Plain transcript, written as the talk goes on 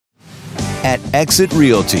At Exit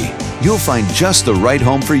Realty, you'll find just the right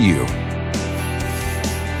home for you.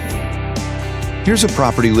 Here's a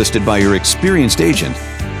property listed by your experienced agent.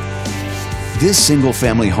 This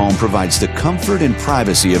single-family home provides the comfort and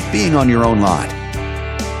privacy of being on your own lot.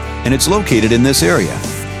 And it's located in this area.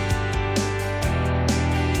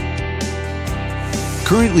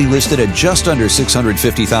 Currently listed at just under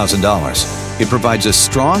 $650,000, it provides a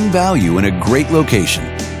strong value in a great location.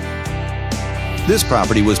 This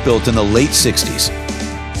property was built in the late 60s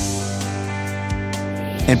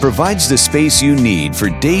and provides the space you need for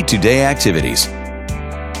day-to-day activities.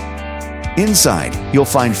 Inside, you'll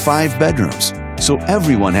find 5 bedrooms, so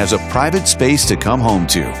everyone has a private space to come home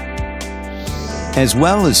to, as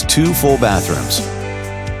well as 2 full bathrooms.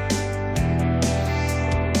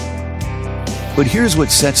 But here's what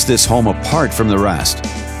sets this home apart from the rest.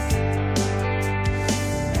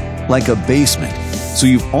 Like a basement, so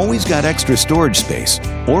you've always got extra storage space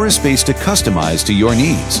or a space to customize to your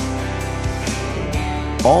needs.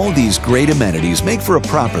 All these great amenities make for a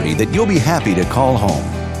property that you'll be happy to call home.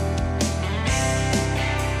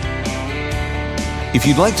 If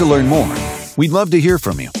you'd like to learn more, we'd love to hear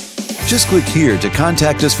from you. Just click here to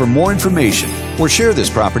contact us for more information or share this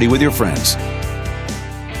property with your friends.